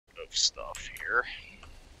stuff here.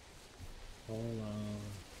 Hold on.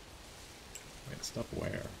 Wait, stuff where?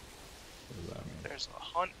 What does that mean? There's a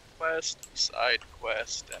hunt quest, a side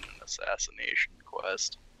quest, and an assassination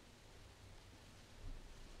quest.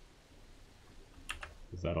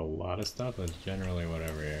 Is that a lot of stuff? That's generally what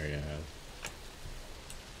every area has.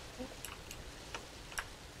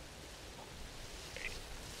 Okay.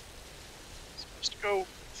 Supposed to go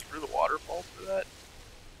through the waterfall for that?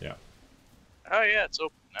 Yeah. Oh yeah, it's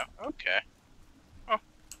open now. Okay. Huh.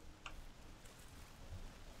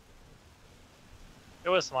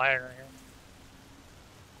 There was some iron right here.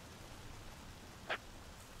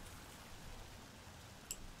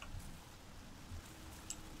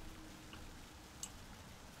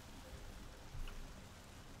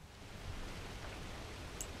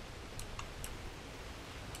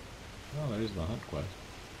 Oh, there's the hunt quest.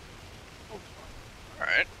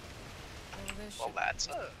 Alright. Well, Well, that's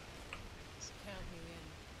a...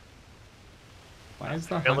 Why is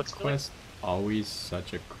the It hunt looks good. quest always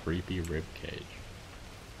such a creepy ribcage?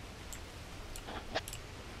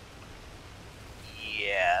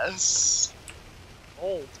 Yes.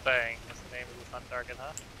 Old Fang is the name of this hunt target,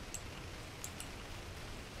 huh?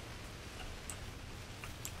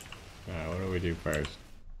 Alright, what do we do first?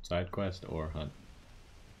 Side quest or hunt?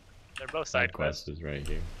 They're both Side side quests. quest is right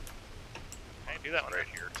here. I can do that one Right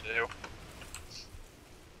here, too.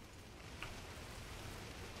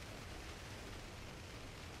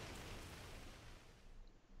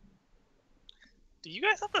 Do you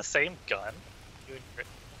guys have the same gun? You and Crit?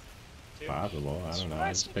 too? Possible, I don't know. I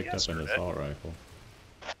just picked up an Yesterday. assault rifle.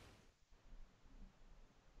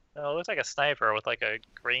 No, it looks like a sniper with like a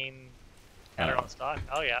green header Oh. on stock.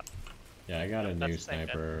 Oh yeah. Yeah, I got a That's new the same gun.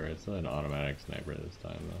 sniper. It's an automatic sniper this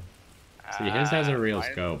time, though. See, his has a real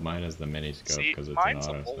scope. Mine is the mini scope because it's an mine's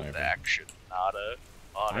auto a bolt sniper. action, not a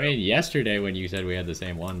auto. I mean, yesterday when you said we had the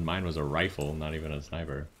same one, mine was a rifle, not even a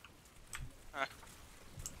sniper. Huh.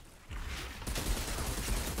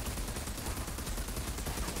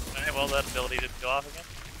 Alright, well that ability didn't go off again.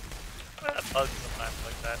 That bugs sometimes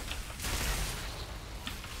like that.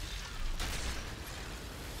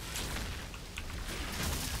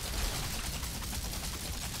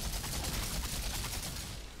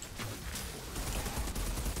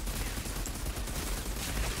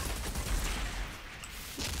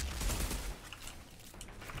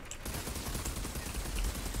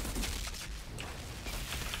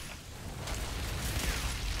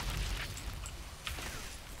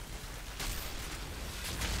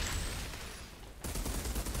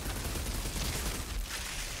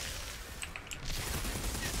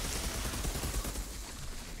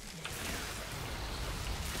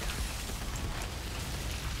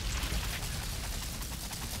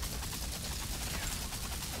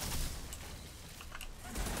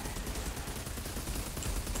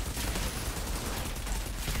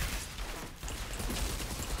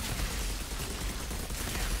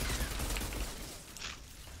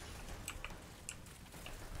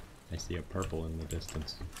 I see a purple in the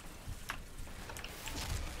distance.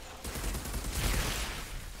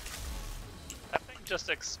 That thing just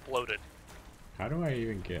exploded. How do I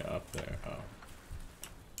even get up there? Oh.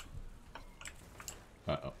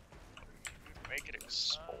 Uh-oh. Make it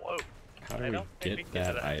explode. How do I we don't think we get can get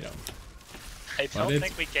to that that. item? I But don't it's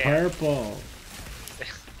think we can. purple!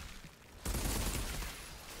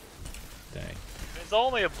 Dang. It's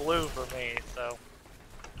only a blue for me, so.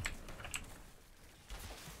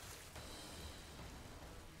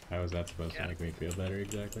 How is that supposed to Yeah. make me feel better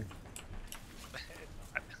exactly?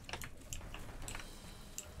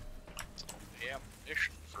 It's all the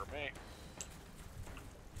ammunition for me.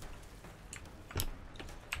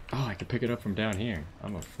 Oh, I can pick it up from down here.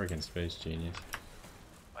 I'm a freaking space genius.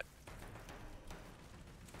 What?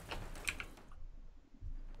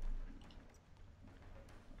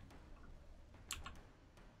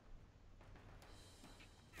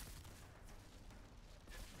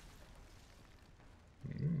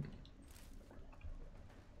 Mm.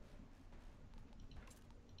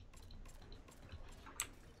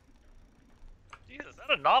 Jesus,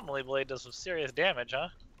 that anomaly blade does some serious damage, huh?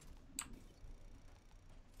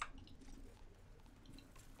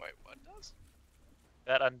 Wait, what does?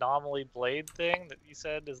 That anomaly blade thing that you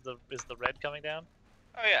said is the red coming down?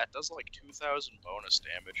 Oh yeah, it does like 2,000 bonus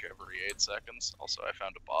damage every 8 seconds. Also, I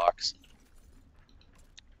found a box.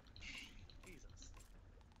 Jesus.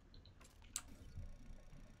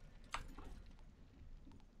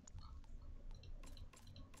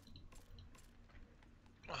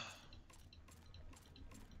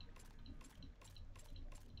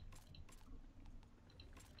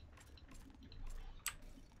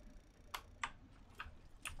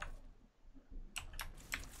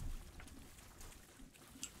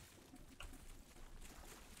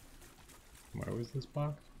 Where was this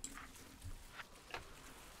box?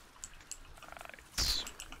 It's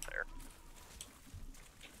there.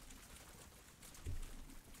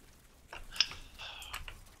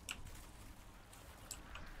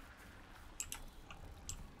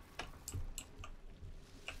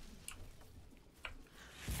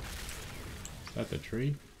 Is that the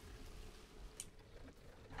tree?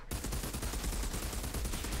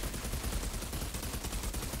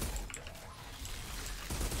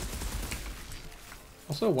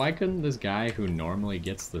 Also, why couldn't this guy who normally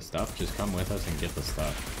gets the stuff just come with us and get the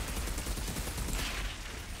stuff?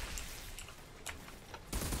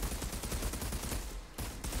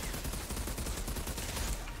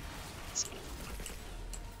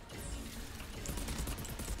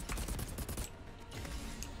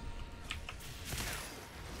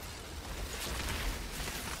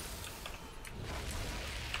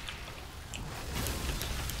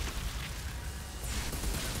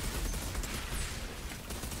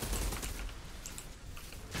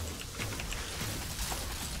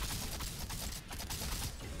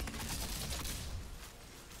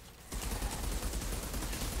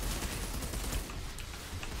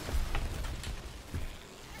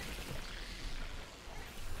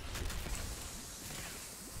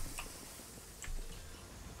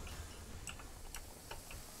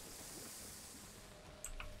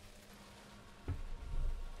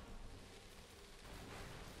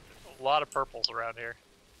 A lot of purples around here.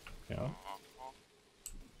 Yeah.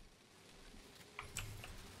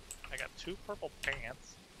 I got 2 purple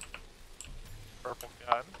pants, purple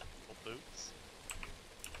gun, purple boots.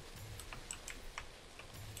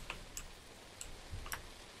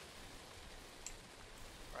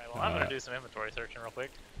 Alright, well I'm gonna do some inventory searching real quick.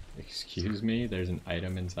 Excuse me, there's an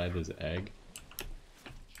item inside this egg.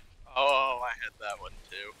 Oh, I had that one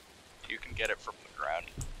too. You can get it from the ground.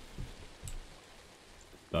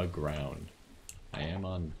 The ground. I am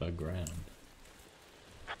on the ground.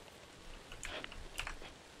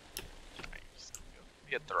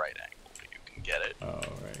 Get the right angle, but you can get it. Oh,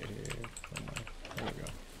 right here. Somewhere. There we go.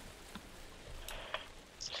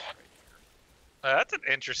 That's an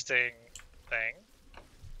interesting thing.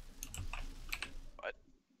 What?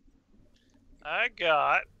 I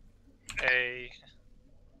got a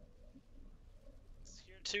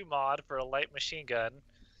Tier 2 mod for a light machine gun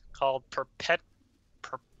called Perpetuum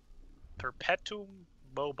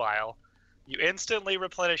Mobile. You instantly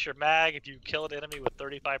replenish your mag if you kill an enemy with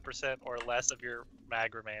 35% or less of your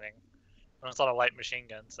mag remaining. And it's on a light machine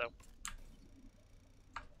gun, so.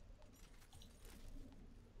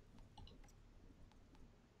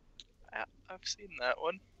 I've seen that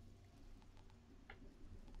one.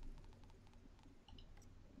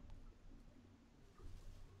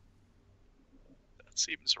 That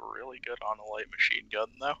seems really good on a light machine gun,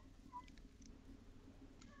 though.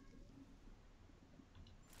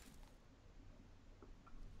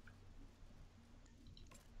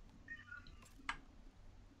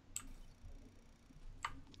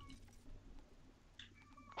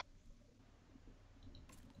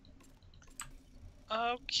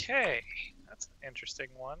 Okay, that's an interesting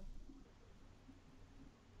one.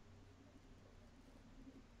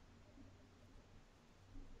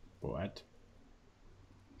 What?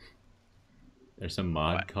 There's a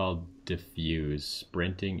mod called Diffuse.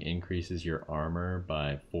 Sprinting increases your armor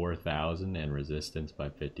by 4,000 and resistance by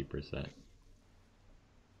 50%.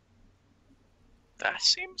 That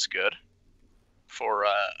seems good for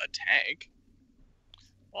a tank.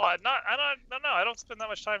 Well, I don't spend that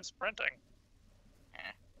much time sprinting.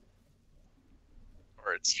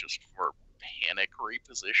 Or it's just for panic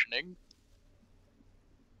repositioning.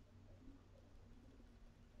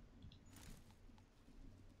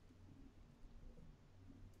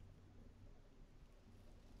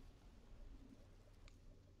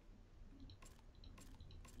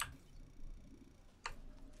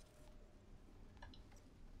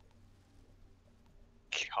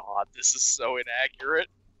 God, this is so inaccurate.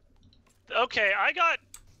 Okay, I got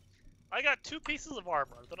 2 pieces of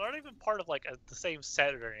armor that aren't even part of like the same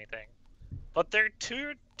set or anything, but their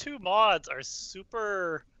two mods are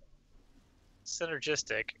super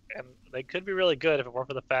synergistic, and they could be really good if it weren't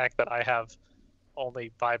for the fact that I have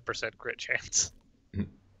only 5% crit chance.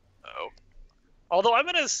 Oh. Although I'm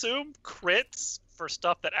gonna assume crits for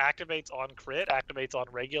stuff that activates on crit activates on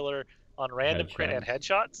random crit and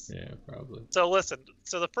headshots. Yeah, probably. So listen,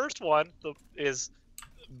 so the first one is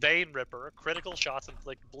Vein Ripper. Critical shots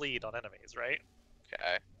inflict bleed on enemies, right?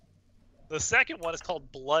 Okay. The second one is called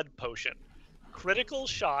Blood Potion. Critical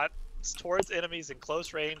shots towards enemies in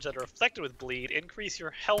close range that are affected with bleed increase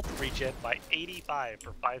your health regen by 85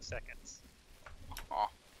 for 5 seconds. Huh.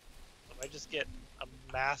 So I just get a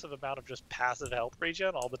massive amount of just passive health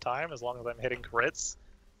regen all the time as long as I'm hitting crits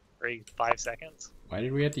every 5 seconds. Why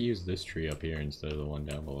did we have to use this tree up here instead of the one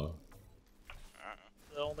down below?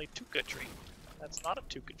 The only Tuka tree. That's not a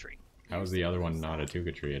Tuka tree. How was the other one not a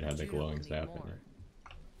Tuka tree? It had the glowing staff in it.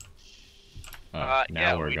 Now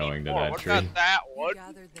yeah, we're we going need to more. that What tree. about that one?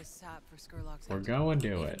 Gathered this sap for Skurlock's We're engine, going to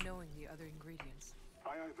even it. knowing the other ingredients.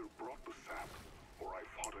 I either brought the sap, or I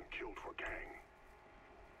fought and killed for gang.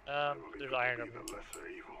 There's iron over the here. lesser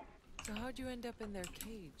evil. So how'd you end up in their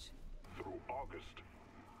cage? Through August,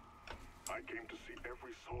 I came to see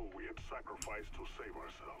every soul we had sacrificed to save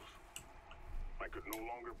ourselves. I could no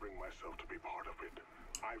longer bring myself to be part of it.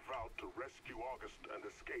 I vowed to rescue August and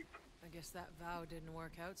escape. I guess that vow didn't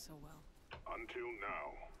work out so well. Until now.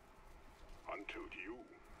 Until you,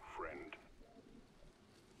 friend.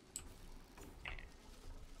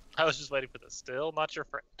 I was just waiting for this. Still not your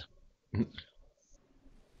friend.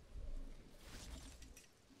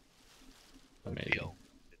 Amazing.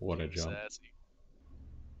 What a jump. Sassy.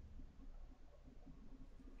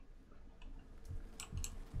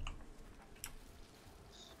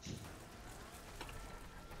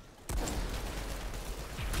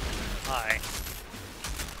 Hi.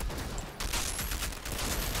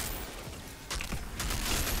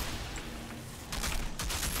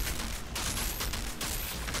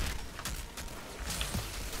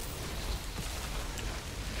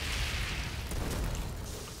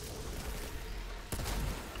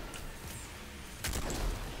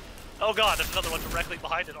 Oh god, there's another one directly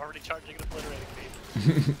behind it already charging and obliterating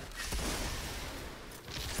me.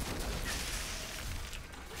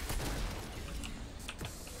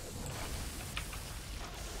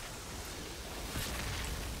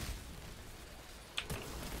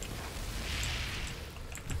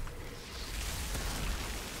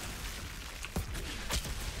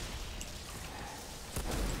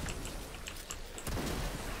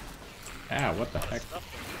 Ah, what the heck?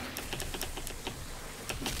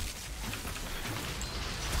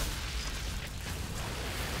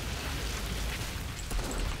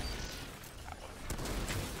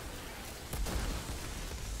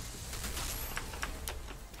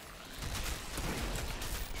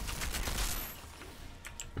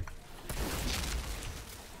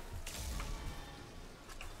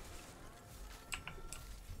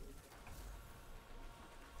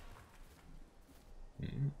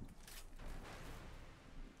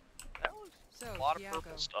 That was So, A lot of Diago,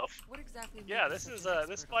 purple stuff. what exactly yeah, made this you is such an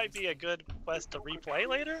this expert on might be a good quest to replay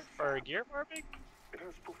later for gear farming. It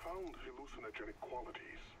has profound hallucinogenic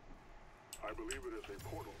qualities. I believe it is a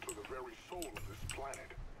portal to the very soul of this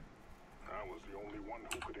planet. I was the only one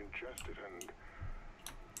who could ingest it and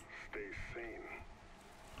stay sane.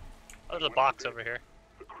 Oh, there's a box over here.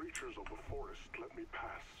 The creatures of the forest let me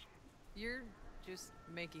pass. You're just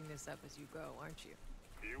making this up as you go, aren't you?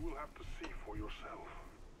 You will have to see for yourself.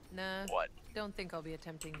 Nah, What? don't think I'll be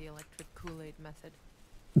attempting the electric Kool-Aid method.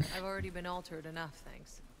 I've already been altered enough,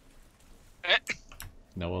 thanks.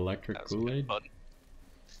 No electric That was good Kool-Aid? fun.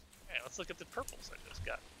 Hey, let's look at the purples I just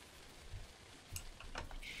got.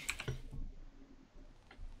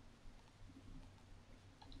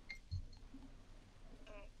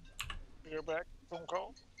 You're back. Phone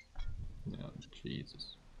call. No,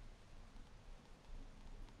 Jesus.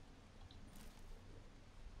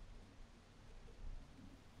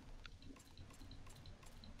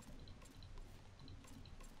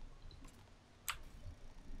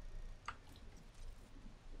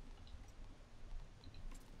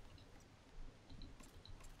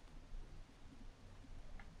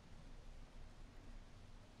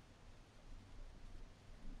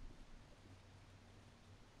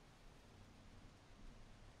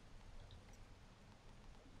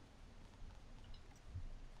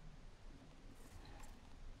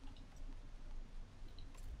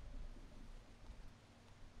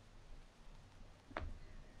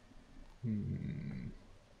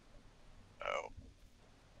 Oh.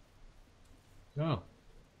 Oh.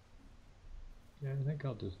 Yeah, I think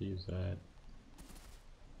I'll just use that.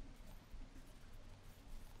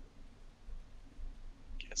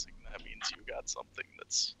 Guessing that means you got something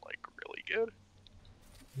that's, like, really good.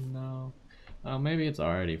 No. Oh, maybe it's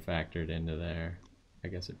already factored into there. I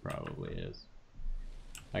guess it probably is.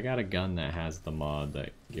 I got a gun that has the mod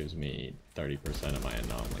that gives me 30% of my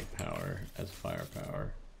anomaly power as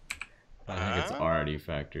firepower. I think it's already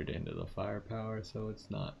factored into the firepower, so it's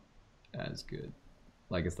not as good.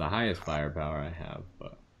 Like, it's the highest firepower I have,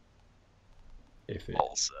 but if it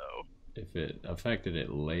Also, if it affected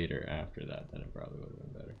it later after that, then it probably would have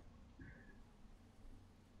been better.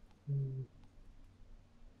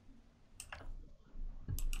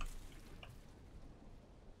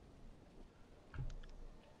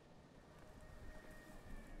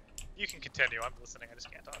 You can continue. I'm listening. I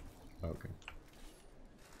just can't talk. Okay.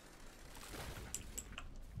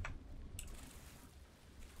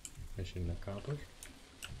 Mission accomplished.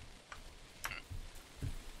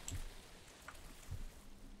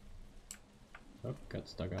 Oh, got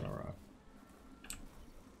stuck on a rock.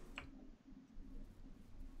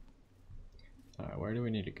 Alright, where do we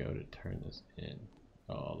need to go to turn this in?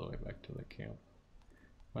 Oh, all the way back to the camp.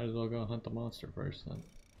 Might as well go hunt the monster first then.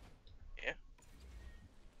 Yeah.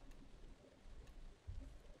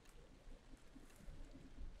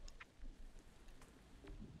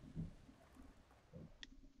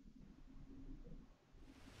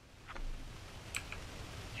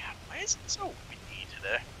 Yeah, why is it so windy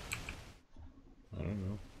today? I don't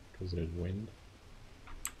know, because there's wind.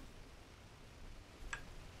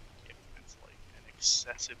 Yeah, it's like an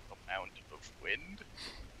excessive amount of wind.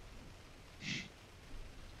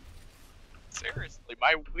 Seriously,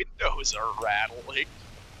 my windows are rattling.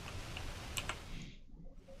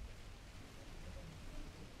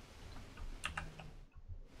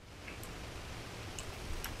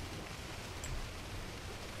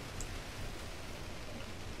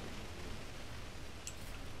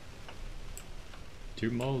 To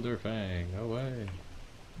Molder Fang, away!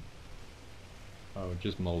 Oh,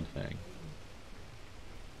 just Mold Fang.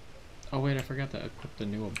 Oh wait, I forgot to equip the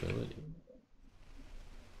new ability.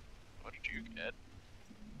 What did you get?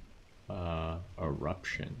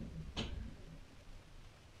 Eruption.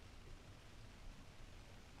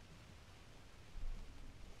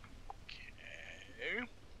 Okay.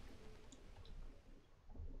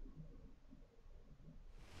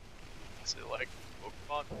 Is it like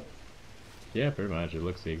Pokemon? Yeah, pretty much. It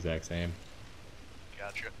looks the exact same.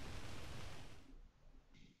 Gotcha.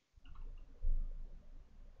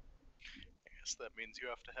 I guess that means you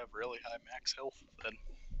have to have really high max health then.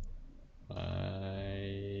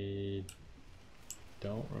 I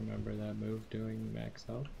don't remember that move doing max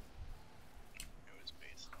health. It was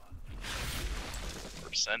based on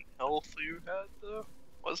percent health you had though,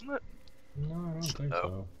 wasn't it? No, I don't think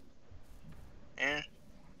so. Eh.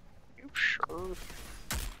 You sure?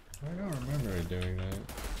 I don't remember it doing that.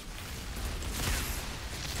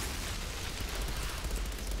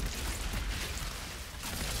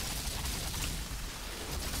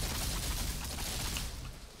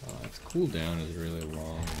 Oh, its cooldown is really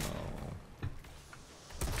long though.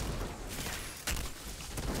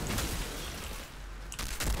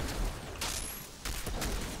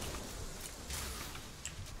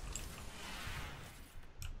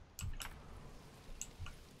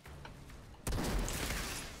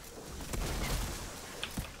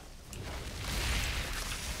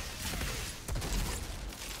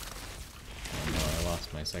 Oh no, I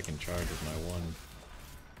lost my second charge with my one.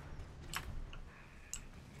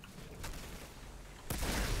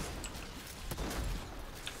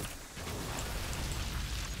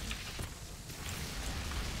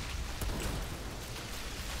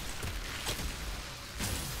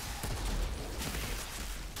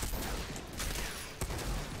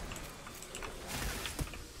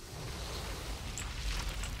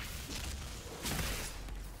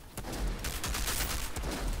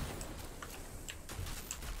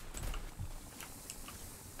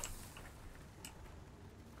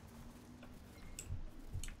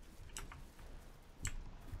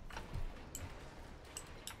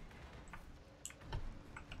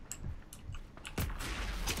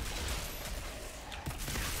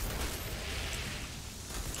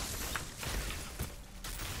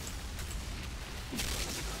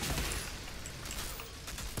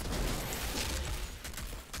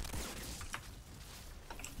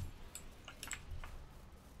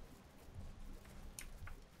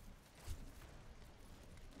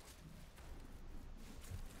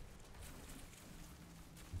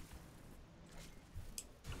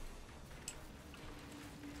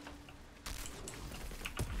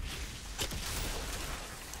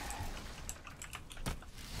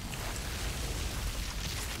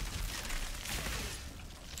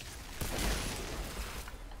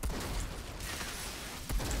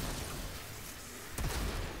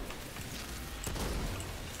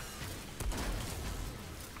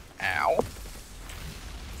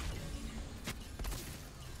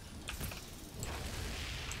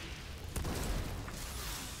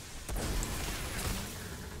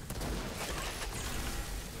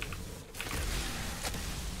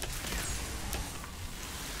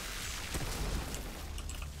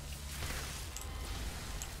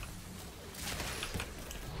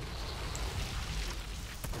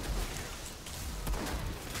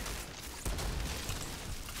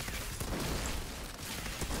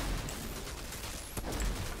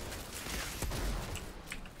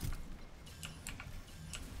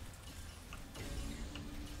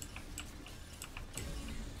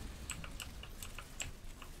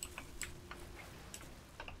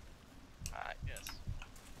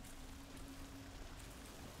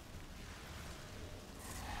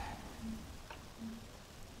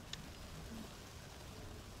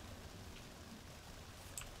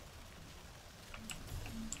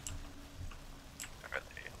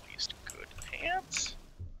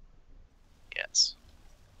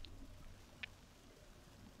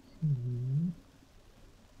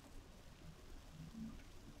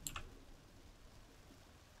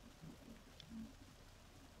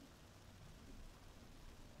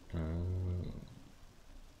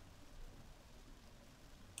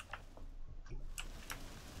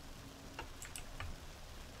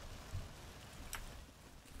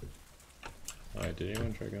 did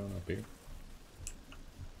anyone try going up here?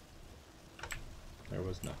 There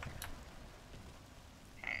was nothing.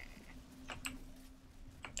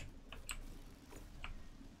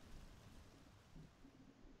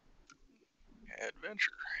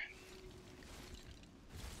 Adventure.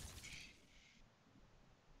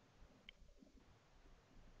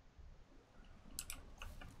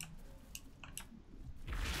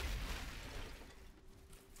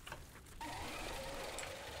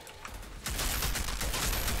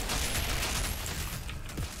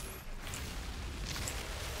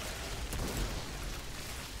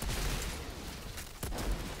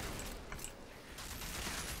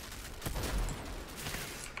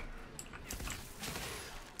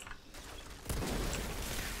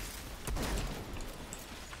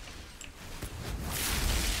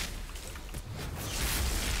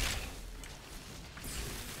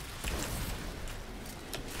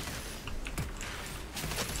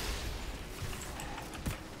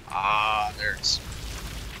 Ah, there's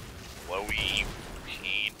flowy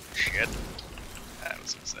paint shit. That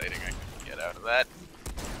was exciting. I couldn't get out of that.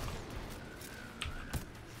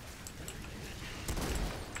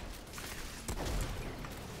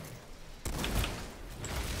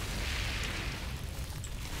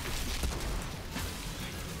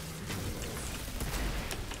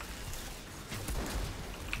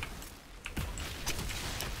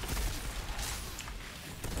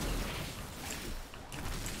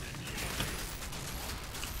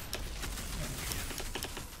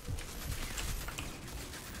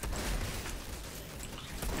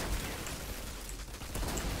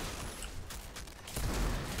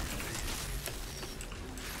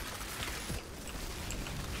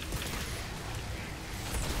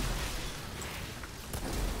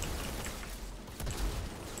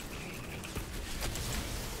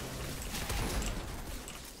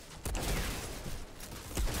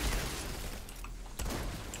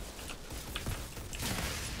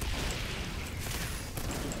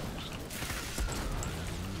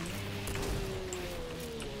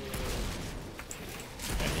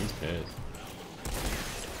 Pissed.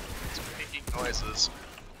 It's making noises.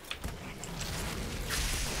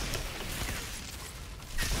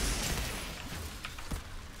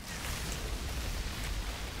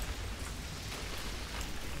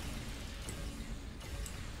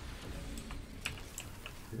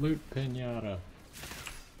 Loot pinata.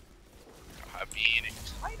 I mean, it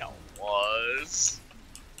kinda was.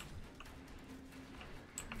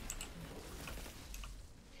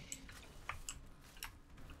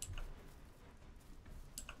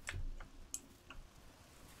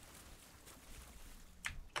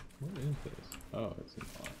 What is this? Oh, it's an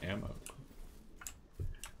ammo.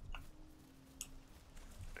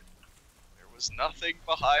 There was nothing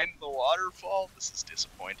behind the waterfall. This is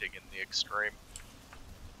disappointing in the extreme.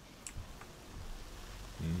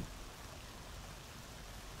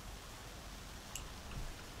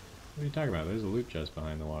 What are you talking about? There's a loot chest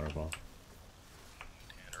behind the waterfall.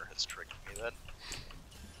 Tanner has tricked me then.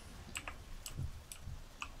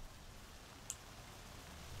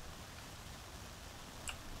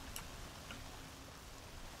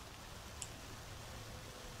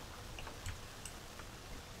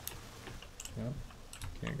 Yep.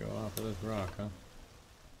 Can't go off of this rock, huh?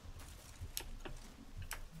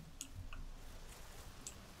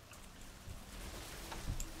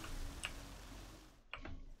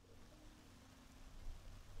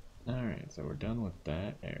 Alright, so we're done with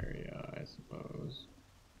that area, I suppose.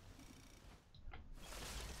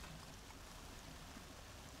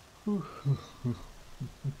 Really.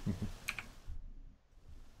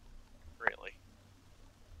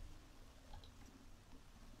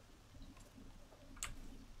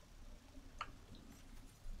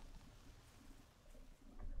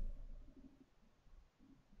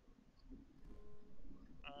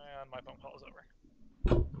 And my phone call is over.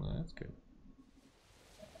 Well, that's good.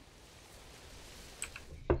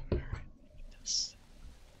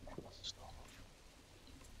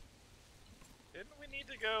 Didn't we need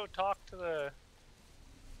to go talk to the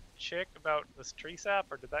chick about this tree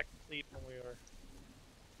sap, or did that complete when we were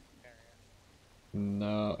area?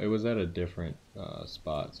 No, it was at a different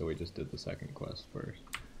spot, so we just did the second quest first.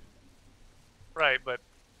 Right, but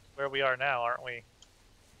where we are now, aren't we?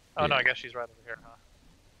 Oh no, Yeah. I guess she's right over here, huh?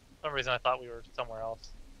 For some reason I thought we were somewhere else.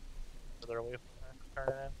 Further away from her.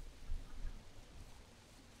 Turn in.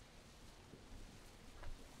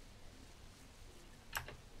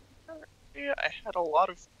 Yeah, I had a lot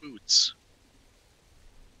of boots.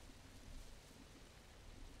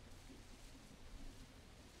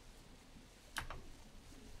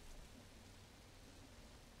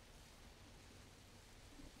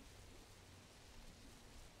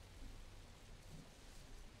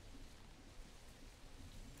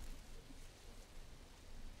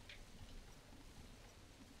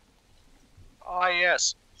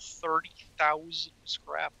 30,000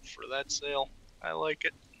 scrap for that sale. I like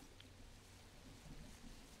it.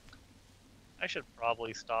 I should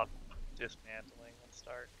probably stop dismantling and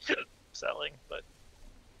start selling, but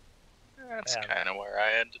That's yeah. kind of where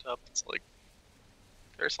I ended up. It's like,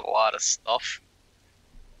 there's a lot of stuff.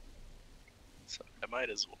 So I might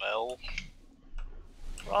as well.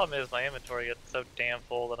 Problem is my inventory gets so damn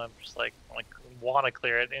full that I'm just like want to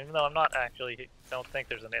clear it, even though I'm not actually don't think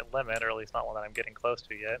there's a limit, or at least not one that I'm getting close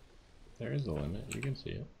to yet. There is a limit. You can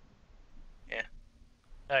see it. Yeah.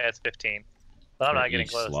 Oh yeah, it's 15, but I'm For not getting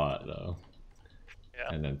each close. slot though.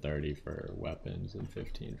 Yeah. And then 30 for weapons and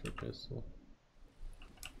 15 for pistol.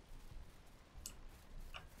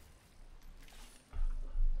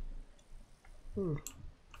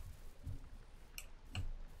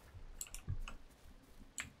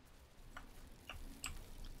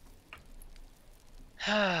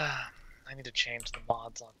 I need to change the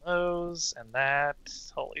mods on those and that.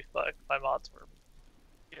 Holy fuck, my mods were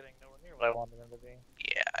getting nowhere near what I wanted them to be.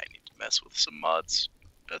 Yeah, I need to mess with some mods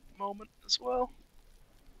at the moment as well.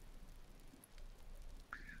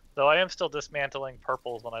 Though I am still dismantling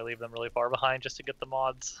purples when I leave them really far behind just to get the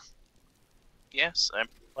mods Yes, I'm.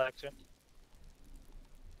 collection.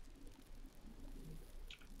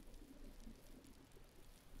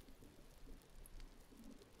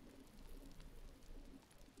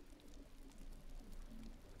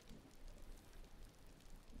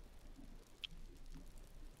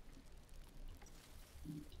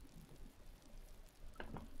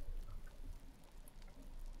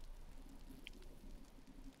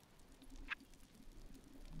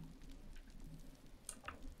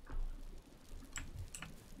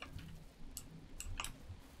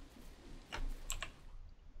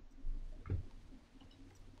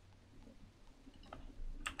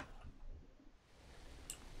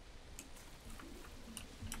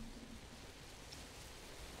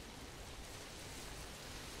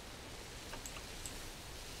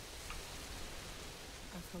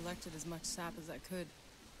 I've collected as much sap as I could.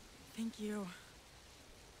 Thank you.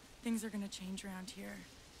 Things are gonna change around here.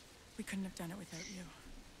 We couldn't have done it without you.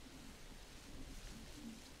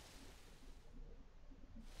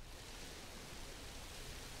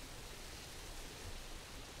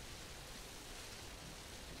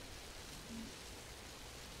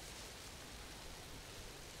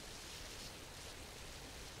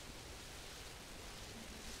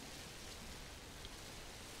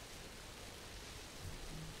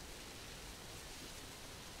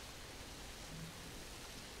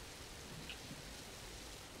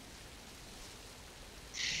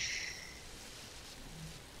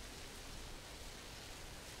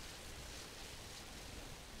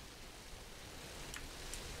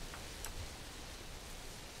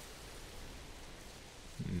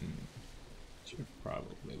 Should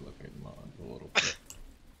probably look at mods a little bit.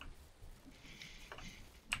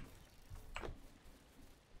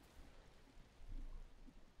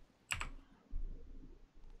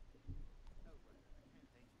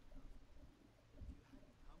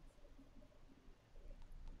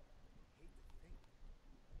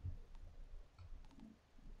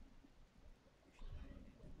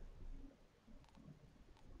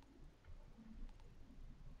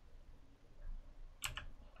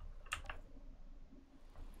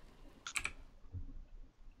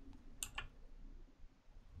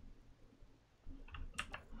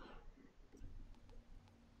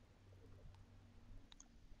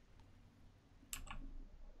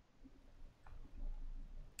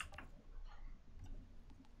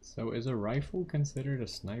 So is a rifle considered a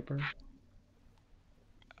sniper?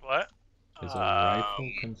 What? Is a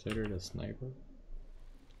rifle considered a sniper?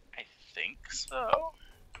 I think so.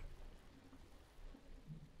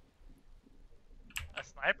 A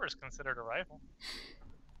sniper is considered a rifle.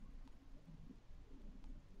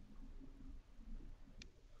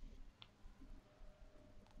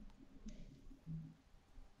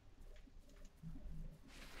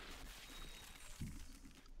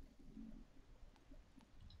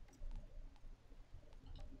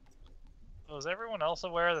 So is everyone else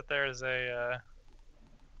aware that there's a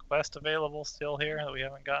quest available still here that we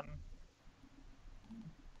haven't gotten?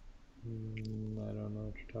 I don't know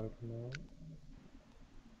what you're talking about.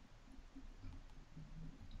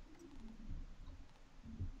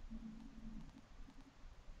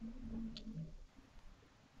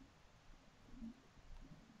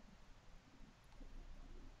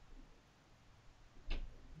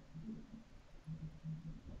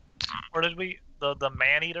 Or did we the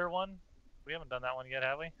man-eater one? We haven't done that one yet,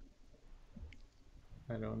 have we?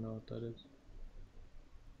 I don't know what that is.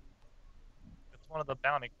 It's one of the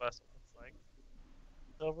bounty quests, it looks like.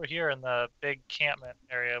 It's over here in the big campment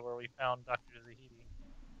area where we found Dr. Zahidi.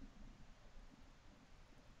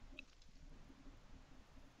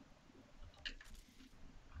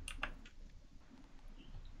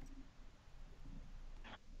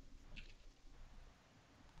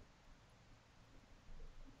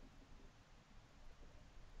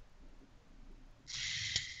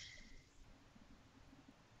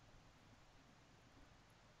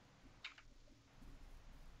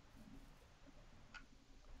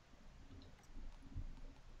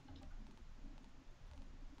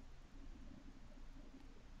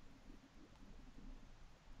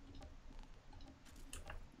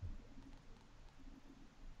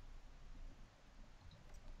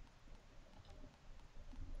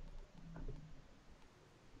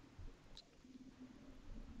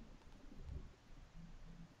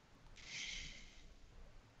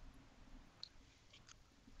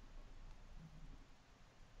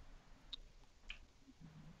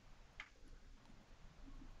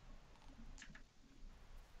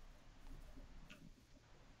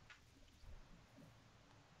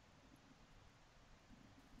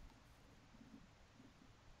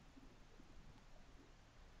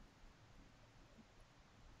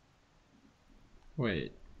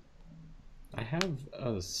 Wait. I have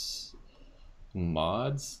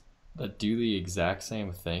mods that do the exact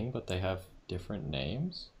same thing, but they have different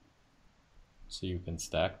names? So you can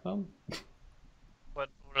stack them? What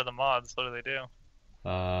are the mods? What do they do?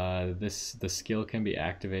 The skill can be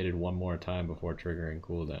activated one more time before triggering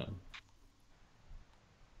cooldown.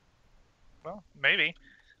 Well, maybe.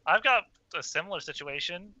 I've got a similar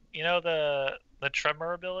situation. You know the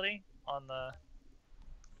tremor ability on the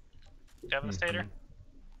Devastator?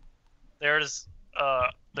 There's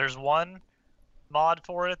one mod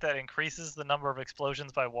for it that increases the number of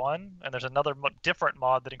explosions by 1, and there's another different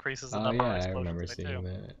mod that increases the Oh number of yeah, I explosions remember by seeing 2.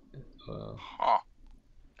 that. Huh.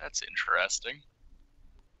 That's interesting.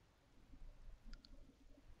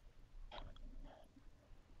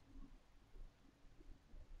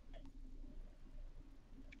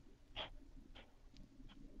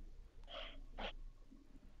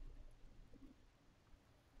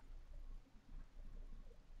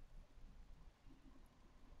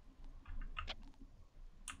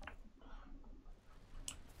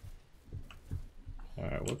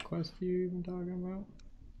 Alright, what quest are you even talking about?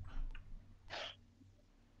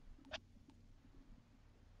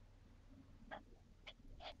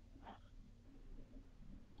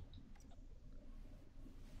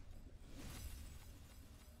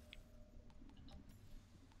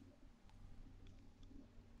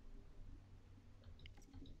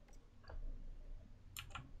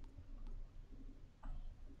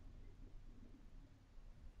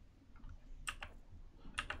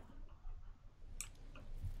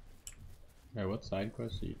 Alright, what side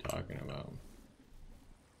quest are you talking about?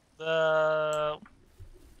 The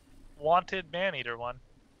wanted man-eater one.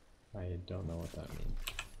 I don't know what that means.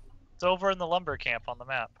 It's over in the lumber camp on the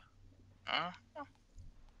map. Oh.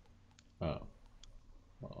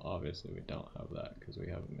 Well, obviously we don't have that because we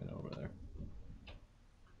haven't been over there.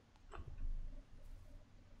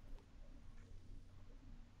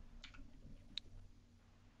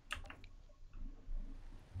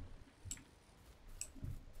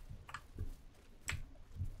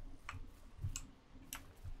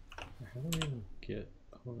 How do we even get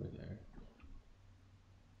over there?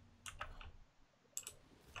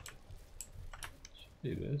 Should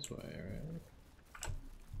be this way, right?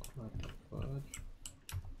 What the fudge?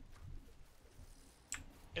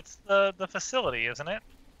 It's the facility, isn't it?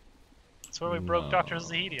 It's where we broke Dr.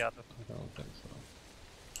 Zahedi out of. I don't think so.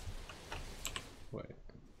 Wait.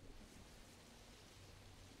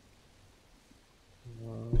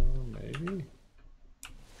 Maybe?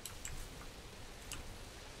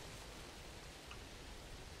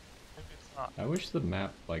 Maybe it's not. I wish the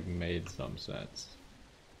map like made some sense.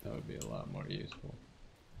 That would be a lot more useful.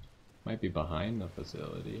 Might be behind the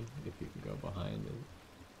facility, if you can go behind it.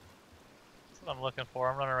 That's what I'm looking for.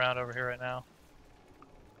 I'm running around over here right now.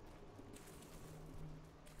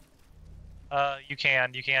 You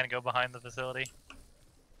can go behind the facility.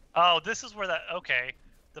 Oh, this is where that, okay.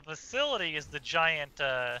 The facility is the giant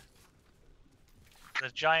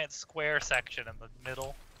square section in the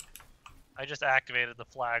middle. I just activated the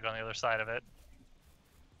flag on the other side of it.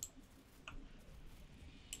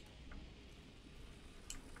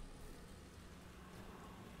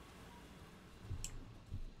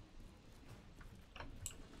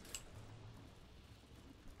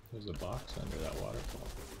 There's a box under that waterfall.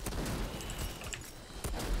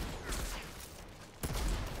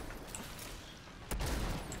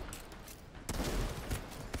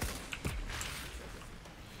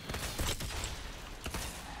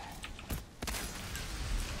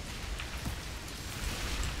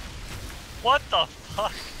 What the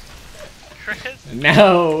fuck? Chris?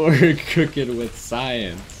 Now we're cooking with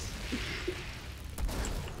science.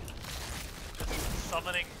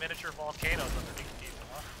 Summoning miniature volcanoes underneath people,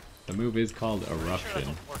 huh? The move is called Pretty sure Eruption. that's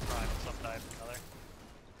a war crime of some type or another.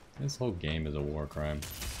 This whole game is a war crime.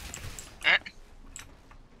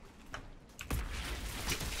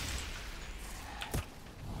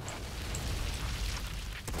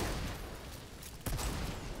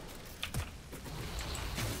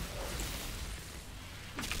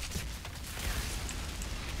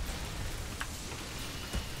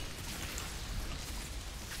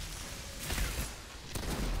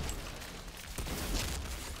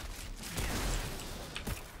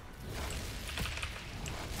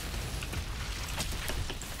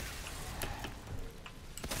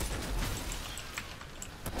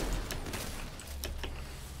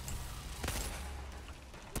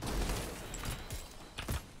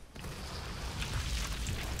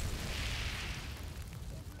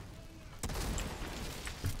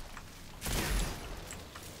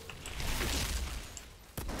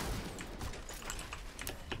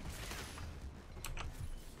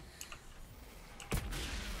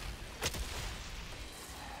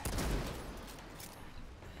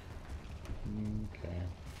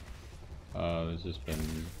 has just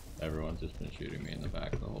been, everyone's just been shooting me in the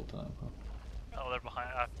back the whole time. Huh? Oh, they're behind.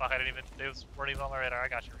 Fuck, I didn't even. They weren't even on my radar. I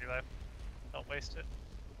got you, revive. Don't waste it.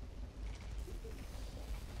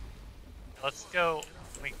 Let's go.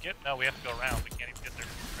 We get. No, we have to go around. We can't even get there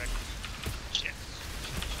correctly. Shit.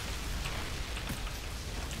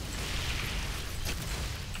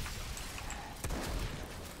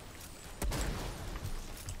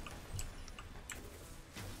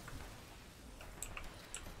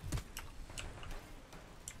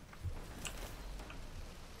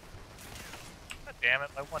 God damn it!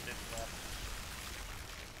 My one didn't go.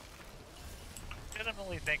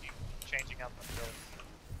 Legitimately thinking changing out the build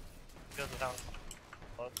because of how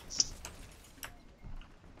it looks.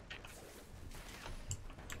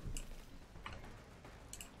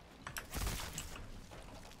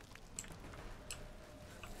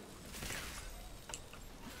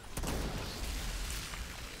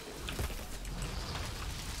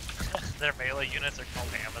 Their melee units are called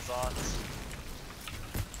Amazons.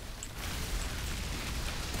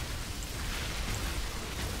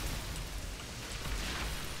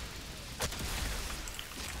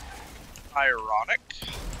 Ironic.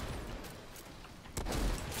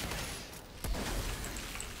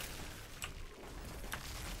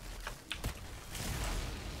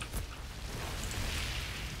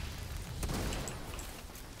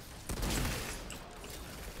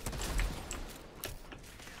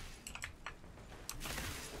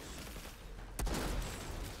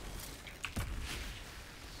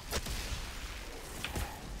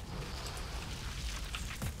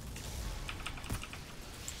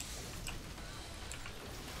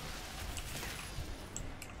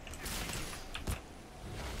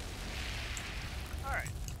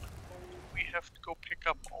 Have to go pick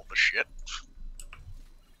up all the shit.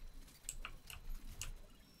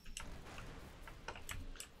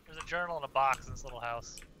 There's a journal in a box in this little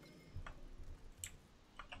house.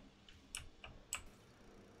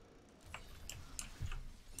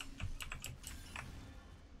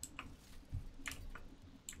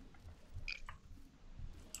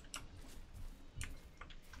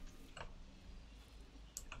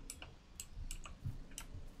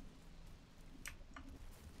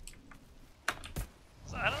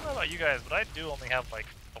 I don't know about you guys, but I do only have like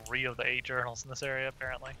 3 of the 8 journals in this area,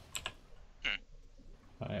 apparently.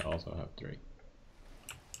 I also have 3.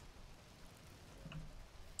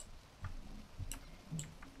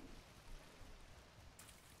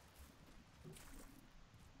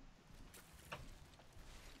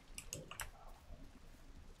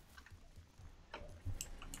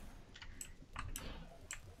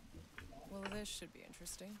 Well, this should be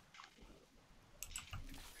interesting.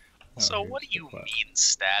 So here's what do the you quest. mean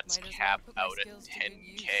stats Might as well cap put my out at skills to good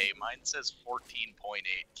 10k? use. Mine says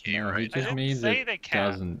 14.8k No, he right just I didn't means say it they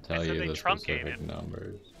cap. doesn't I tell said you they the specific truncated.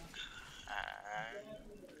 numbers.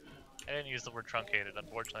 I didn't use the word truncated,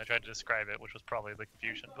 unfortunately. I tried to describe it, which was probably the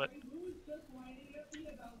confusion, but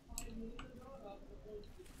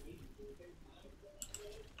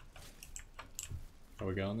Are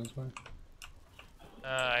we going this way?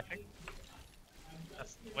 I think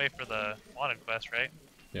that's the way for the wanted quest, right?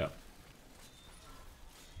 Yeah.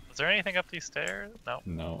 Was there anything up these stairs? No.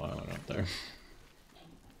 No, I went up there.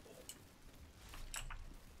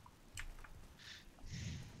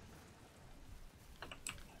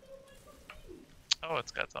 Oh,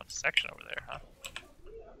 it's got its own section over there, huh?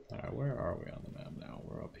 Alright, where are we on the map now?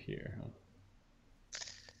 We're up here, huh?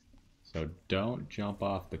 So don't jump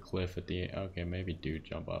off the cliff at the end. Okay, maybe do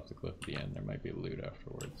jump off the cliff at the end. There might be loot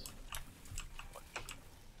afterwards.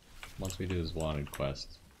 Once we do this wanted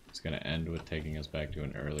quest, it's going to end with taking us back to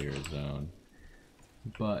an earlier zone.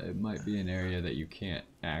 But it might be an area that you can't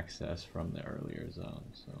access from the earlier zone,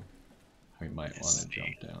 so we might want to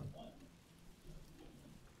jump down.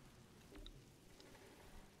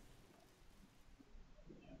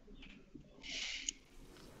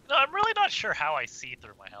 No, I'm really not sure how I see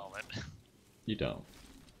through my helmet. You don't.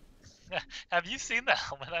 Have you seen the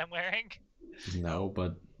helmet I'm wearing? No,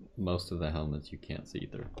 but most of the helmets you can't see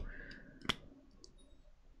through.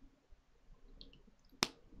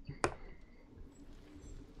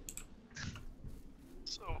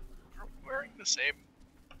 So, we're wearing the same.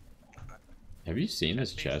 Have you seen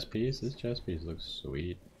this chest piece? This chest piece looks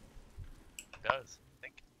sweet. It does. I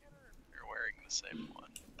think you're wearing the same one.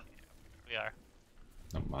 We are.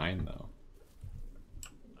 Not mine, though.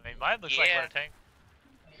 I mean, mine looks like Yeah. we're a tank.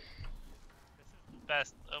 This is the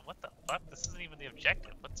best. What the fuck? This isn't even the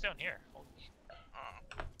objective. What's down here? Holy shit.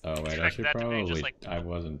 Oh, wait, I Track should that to me, just probably... like- I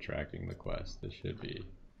wasn't tracking the quest. This should be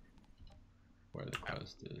where the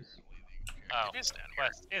quest is. Oh, It is down here.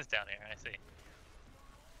 quest is down here. I see.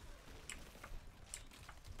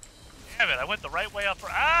 Damn it! I went the right way up.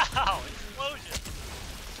 Ow! Explosion!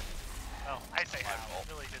 Oh, I say ow. It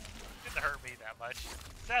really didn't hurt me that much.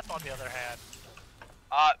 Seth, on the other hand.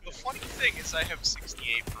 The funny thing is I have 68%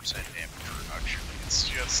 damage reduction. It's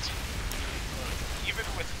just, even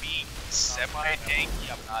with being semi-tanky,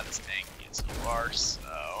 I'm not as tanky as you are,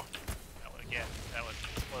 so... Again, that was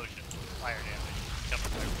explosion, fire damage,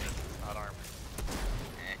 coming by resistance, not armor.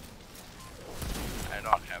 I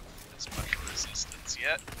don't have as much resistance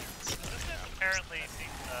yet. Resistance apparently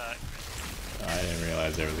seems, I didn't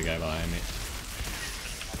realize there was a guy behind me.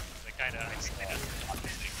 they kinda, I think they just...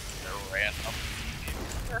 They're random.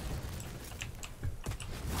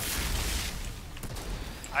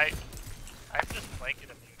 I've just blanket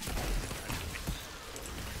immune.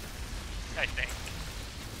 I think.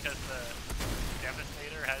 Because the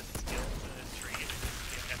Devastator has skills in his tree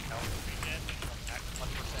and his health regen, 1%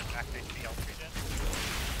 max HP health regen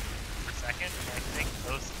per second, and I think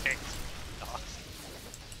those ticks dogs.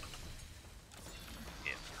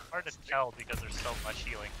 It's hard to tell because there's so much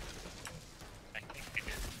healing. I think they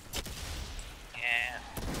did. Yeah.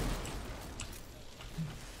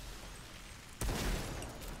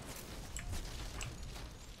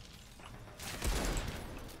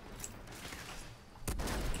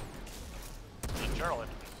 There's a journal in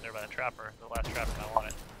there by the trapper, the last trapper I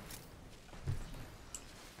wanted.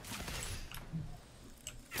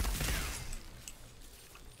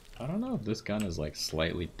 I don't know if this gun is like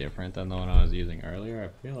slightly different than the one I was using earlier. I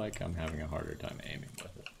feel like I'm having a harder time aiming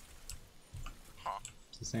with it. Huh.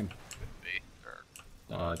 It's the same. Could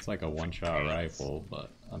be. Or It's like a one-shot rifle,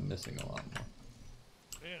 but I'm missing a lot more.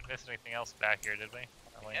 We didn't miss anything else back here, did we?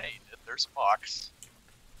 yeah, you did. There's a box.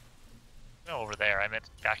 No, over there. I meant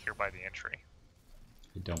back here by the entry.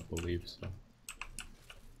 I don't believe so.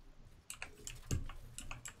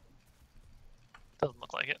 Doesn't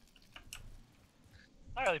look like it.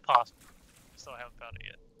 Not really possible. Still haven't found it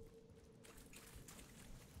yet.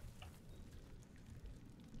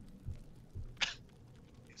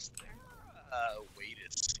 Is there a way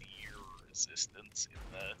to see your resistance in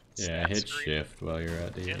the Yeah, stat hit screen? shift while you're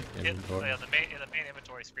at the inventory. Yeah, the main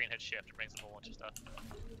inventory screen hit shift. It brings up a whole bunch of stuff.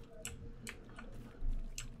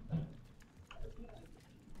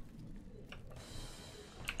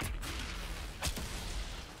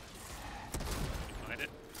 Find it?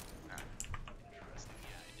 Interesting,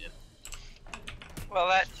 yeah, I did. Well,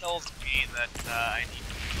 that tells me that I need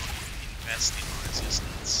to invest in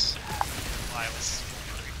resistance. Why I was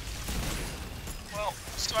worried. Well,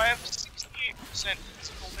 so I have 68%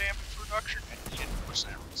 physical damage reduction and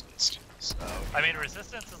 10% resist. So I mean,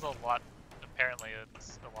 resistance is a lot. Apparently,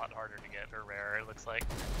 it's a lot harder to get or rare. It looks like.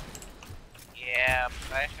 yeah,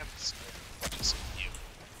 but I have just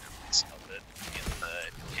some of it in the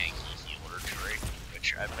tanky healer trait,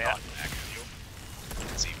 which I've Yeah. not back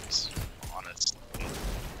to. It seems honest.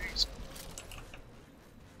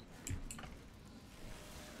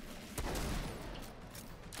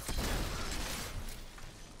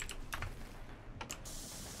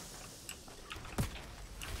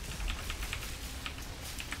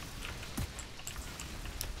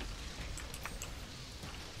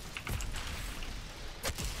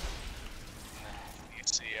 You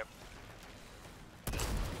see it.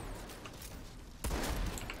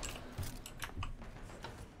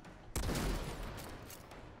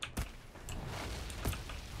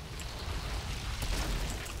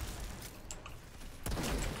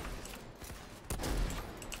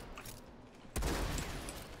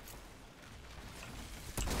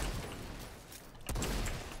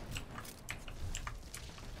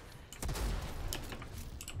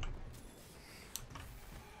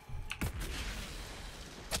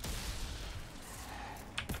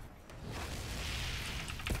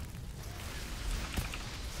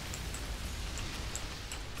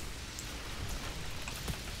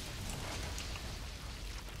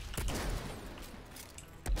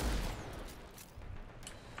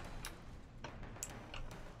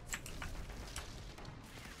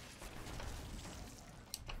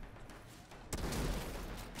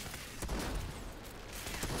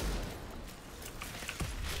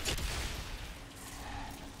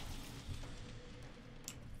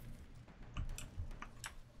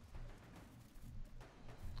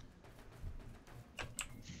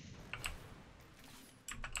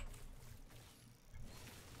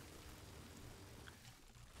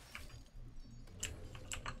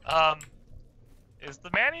 Is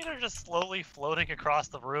the man-eater just slowly floating across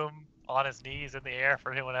the room on his knees in the air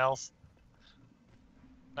for anyone else?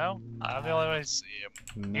 No? I'm the only one. See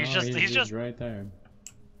him. No, he's just right there.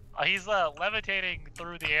 He's levitating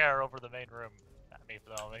through the air over the main room at me,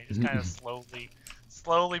 though. He just kind of slowly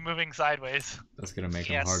slowly moving sideways. That's gonna make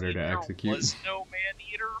him Yes, harder to there execute. was no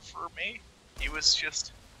man-eater for me. It was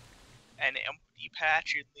just an empty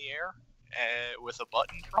patch in the air with a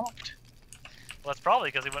button prompt. Well, that's probably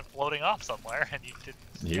because he went floating off somewhere, and you didn't.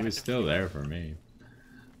 He was still there for me.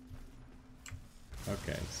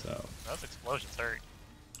 Okay, so. Those explosions hurt.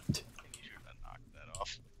 You should have knocked that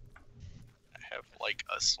off. I have like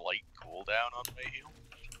a slight cooldown on my heal.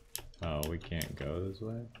 Oh, we can't go this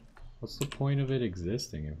way? What's the point of it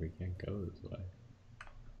existing if we can't go this way?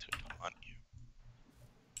 To taunt you.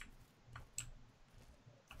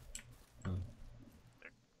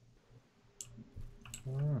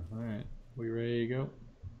 Oh, alright. We ready to go?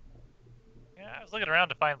 Yeah, I was looking around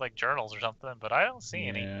to find like journals or something, but I don't see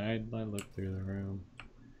any. Yeah, I looked through the room.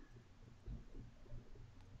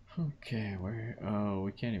 Okay, where? Oh,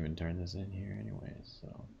 we can't even turn this in here anyway,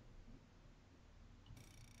 so.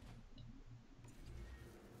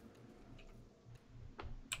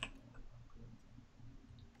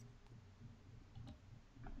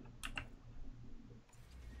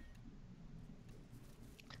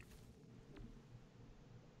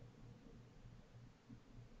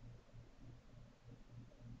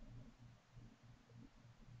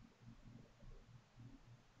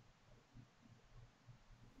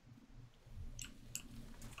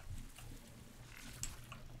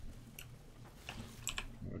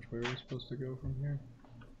 Which way are we supposed to go from here?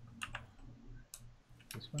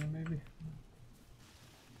 This way, maybe?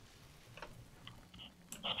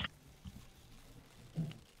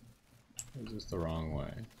 Or is this the wrong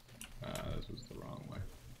way? This was the wrong way.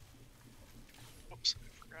 Whoops, I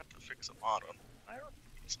forgot to fix a mod on iron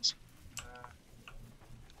pieces.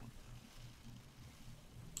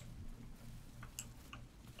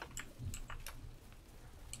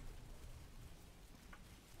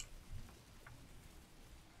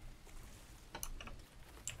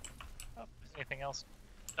 Oh, is anything else?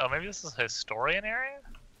 Oh, maybe this is a historian area?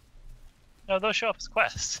 No, those show up as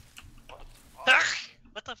quests.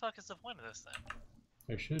 What the fuck is the point of this thing?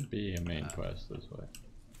 There should be a main quest this way.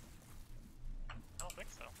 I don't think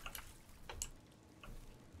so.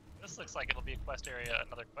 This looks like it'll be a quest area,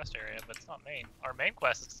 another quest area, but it's not main. Our main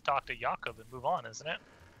quest is to talk to Jakob and move on, isn't it?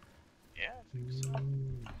 Yeah, I think so.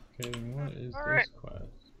 Okay, what is Alright. this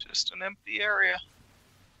quest? Just an empty area.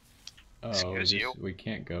 Oh, Excuse you. we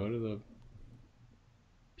can't go to the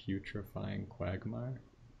putrefying quagmire?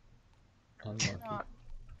 Unlucky. Not.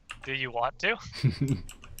 Do you want to?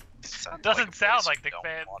 Sounds Doesn't a sound place like we the don't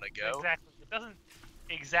best. want to go. Exactly. It doesn't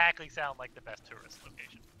exactly sound like the best tourist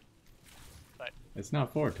location. But It's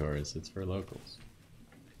not for tourists, it's for locals.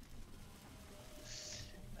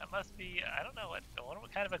 that must be. I don't know what. I wonder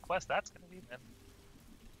what kind of a quest that's going to be then.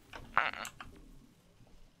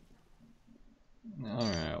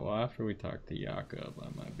 Alright, well after we talk to Jakob, I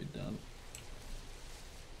might be done.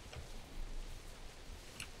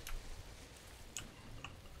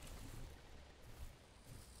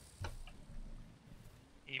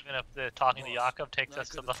 Even if the talking to Jakob takes us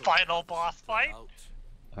to the final boss fight.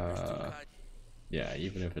 Yeah,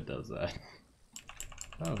 even if it does that.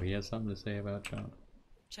 Oh, he has something to say about John.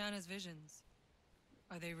 Chana's visions.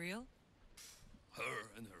 Are they real? Her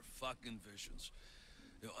and her fucking visions.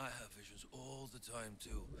 You know, I have visions all the time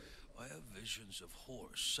too. I have visions of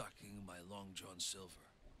whores sucking my Long John Silver,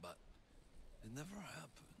 but it never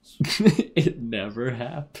happens. It never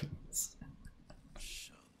happens.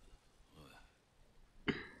 Son.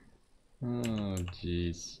 Oh,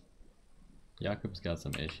 jeez. Jakob's got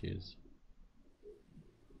some issues.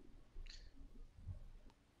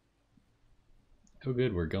 Oh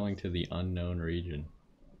good, we're going to the unknown region.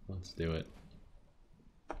 Let's do it.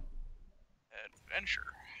 Adventure.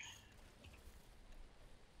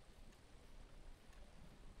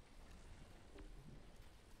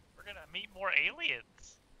 We're gonna meet more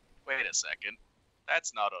aliens. Wait a second.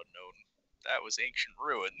 That's not unknown. That was ancient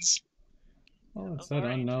ruins. Oh, it said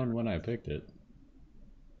unknown when I picked it.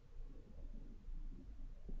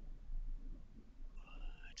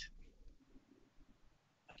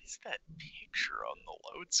 What is that picture on the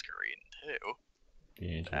load screen too? The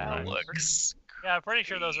ancient That ruins. looks Yeah, I'm pretty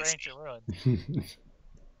sure those are crazy. ancient ruins.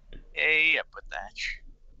 Yeah, but that's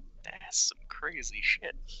some crazy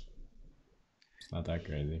shit. It's not that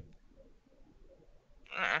crazy.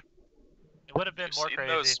 It would have been You've more seen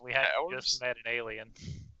crazy those if we had towers? just met an alien.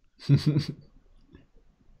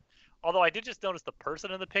 Although I did just notice the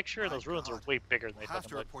person in the picture, and those ruins are way bigger than they Have fucking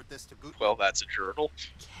to look. report this to Boot. Well, that's a journal.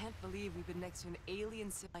 Can't believe we've been next to an alien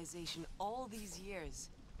civilization all these years.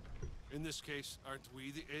 In this case, aren't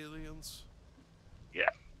we the aliens? Yeah.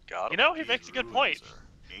 Got You him. know, he makes a good point.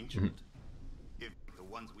 Ancient. If the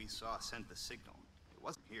ones we saw sent the signal, it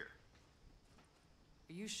wasn't here.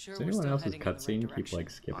 Are you sure Does we're anyone still else's heading in the right cutscene keep direction? like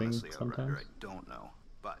skipping Honestly, Outrider, sometimes? I don't know.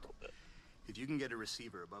 But if you can get a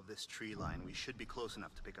receiver above this tree line, we should be close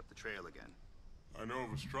enough to pick up the trail again. I know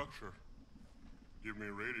of a structure. Give me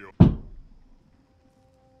a radio.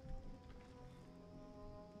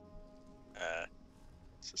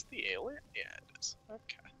 Is this the alien? Yeah, it is.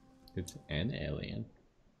 Okay. It's an alien.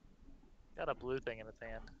 Got a blue thing in its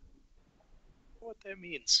hand. What that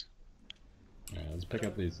means? Alright, let's pick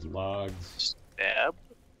up these logs. Stab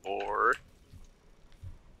or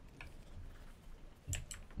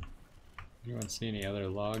Anyone see any other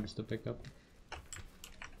logs to pick up?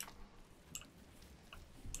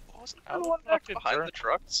 wasn't How there the one fuck back did behind Burn- the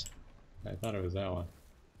trucks? I thought it was that one.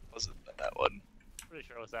 Wasn't that one? Pretty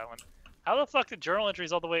sure it was that one. How the fuck did journal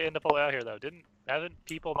entries all the way end up all the way out here though? Haven't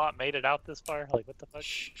people not made it out this far? Like what the fuck?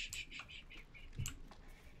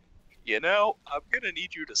 You know, I'm gonna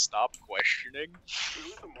need you to stop questioning. There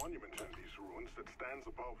is a monument in these ruins that stands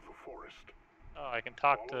above the forest. Oh, I can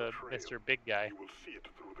talk to Mr. Big Guy. You will see it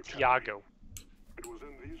through the Tiago. It was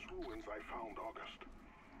in these ruins I found August.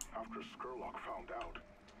 After Skurlock found out,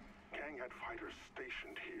 Kang had fighters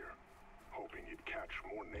stationed here, hoping he'd catch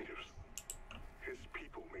more natives. His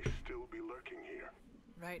people may still be lurking here.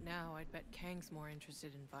 Right now, I'd bet Kang's more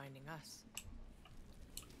interested in finding us.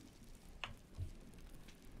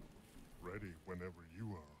 Ready whenever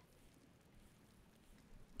you are.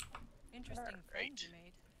 Interesting Alright. friend you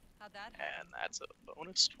made. How'd that happen? And that's a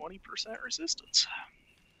bonus 20% resistance.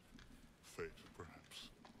 Fate, perhaps.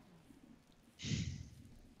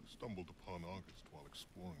 I stumbled upon August while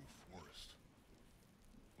exploring the forest.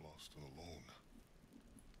 Lost and alone.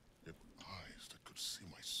 Yet with eyes that could see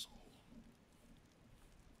my soul.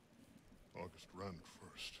 August ran at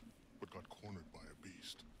first, but got cornered by a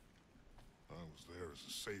beast. I was there as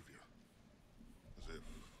a savior. As if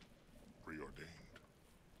preordained.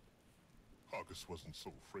 August wasn't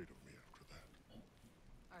so afraid of me after that.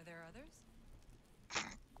 Are there others?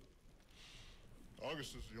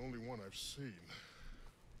 August is the only one I've seen.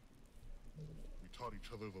 We taught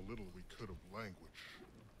each other the little we could of language.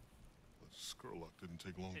 But Skurlock didn't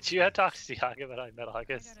take long. Did you talk to Tiago when I met I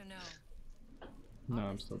August? gotta know. No,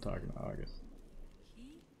 I'm still talking to August.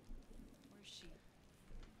 He or she?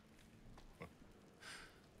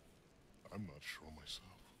 I'm not sure myself.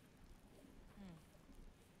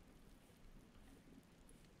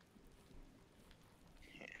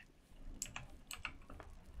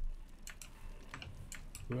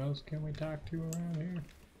 Who else can we talk to around here?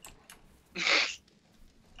 This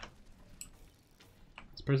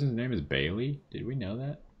person's name is Bailey? Did we know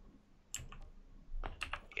that?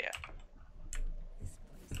 Yeah, This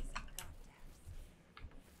place is a goddamn.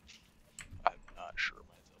 I'm not sure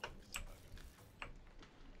myself.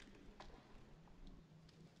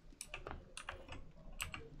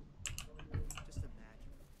 Just imagine.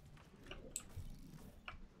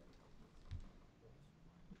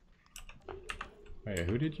 Wait,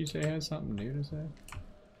 who did you say has something new to say?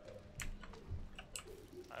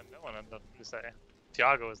 No one had nothing to say.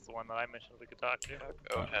 Tiago is the one that I mentioned we could talk to.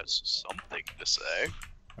 Tiago has something to say.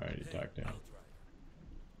 Alright, you talked to him. Outrider.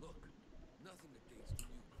 Look, nothing against you.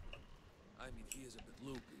 I mean, he is a bit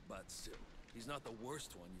loopy, but still, he's not the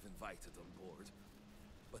worst one you've invited on board.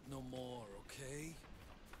 But no more, okay?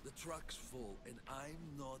 The truck's full, and I'm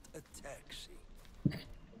not a taxi.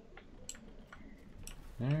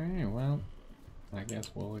 Alright, well, I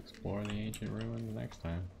guess we'll explore the ancient ruins next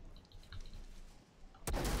time.